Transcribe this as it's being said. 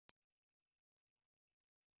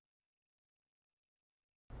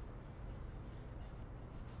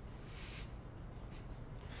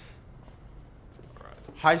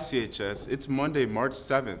Hi CHS, it's Monday, March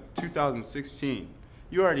 7th, 2016.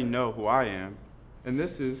 You already know who I am, and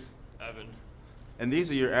this is Evan. And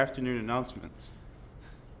these are your afternoon announcements.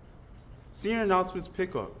 Senior announcements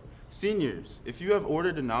pickup. Seniors, if you have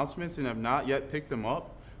ordered announcements and have not yet picked them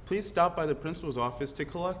up, please stop by the principal's office to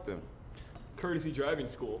collect them. Courtesy Driving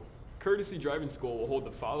School. Courtesy Driving School will hold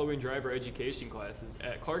the following driver education classes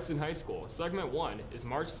at Clarkson High School. Segment 1 is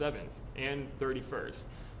March 7th and 31st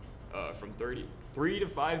from 3 to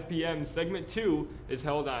 5 p.m. Segment 2 is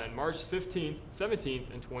held on March 15th,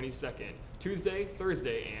 17th, and 22nd, Tuesday,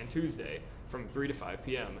 Thursday, and Tuesday from 3 to 5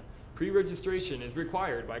 p.m. Pre-registration is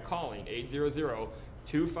required by calling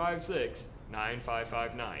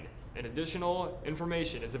 800-256-9559. And additional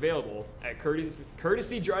information is available at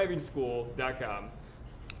courtesydrivingschool.com.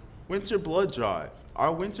 Winter Blood Drive.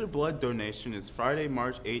 Our Winter Blood donation is Friday,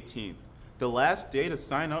 March 18th. The last day to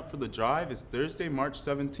sign up for the drive is Thursday, March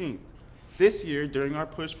 17th. This year, during our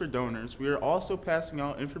push for donors, we are also passing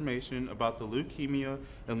out information about the Leukemia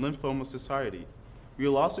and Lymphoma Society. We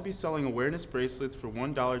will also be selling awareness bracelets for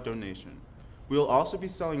 $1 donation. We will also be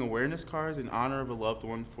selling awareness cards in honor of a loved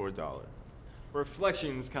one for $1.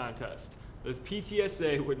 Reflections Contest. The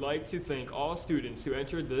PTSA would like to thank all students who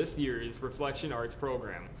entered this year's Reflection Arts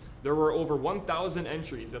program. There were over 1,000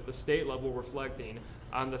 entries at the state level reflecting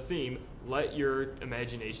on the theme, Let Your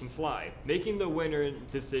Imagination Fly, making the winner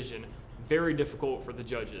decision very difficult for the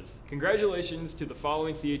judges. Congratulations to the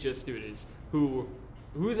following CHS students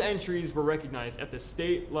whose entries were recognized at the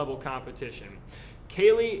state level competition.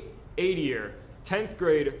 Kaylee Adier, 10th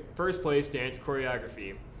grade, first place dance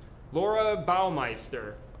choreography. Laura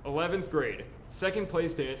Baumeister, 11th grade, second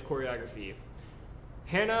place dance choreography.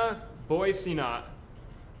 Hannah Boysinat,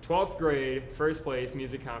 12th grade, first place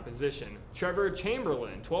music composition. Trevor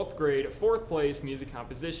Chamberlain, 12th grade, fourth place music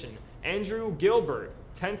composition. Andrew Gilbert,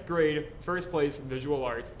 10th grade, first place visual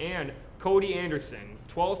arts. And Cody Anderson,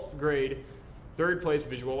 12th grade, third place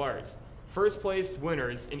visual arts. First place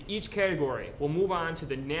winners in each category will move on to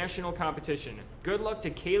the national competition. Good luck to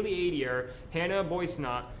Kaylee Adier, Hannah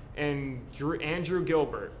Boysinat, and Andrew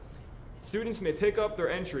Gilbert. Students may pick up their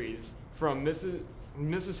entries from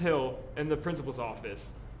Mrs. Hill in the principal's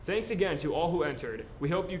office. Thanks again to all who entered. We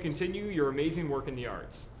hope you continue your amazing work in the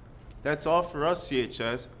arts. That's all for us,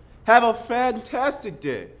 CHS. Have a fantastic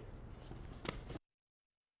day.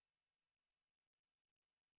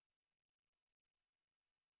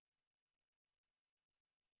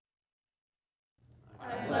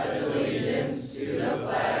 I pledge allegiance to the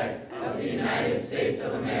flag of the United States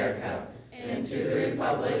of America and to the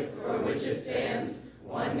republic for which it stands,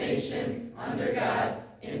 one nation, under God,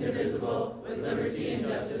 indivisible, with liberty and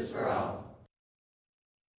justice for all.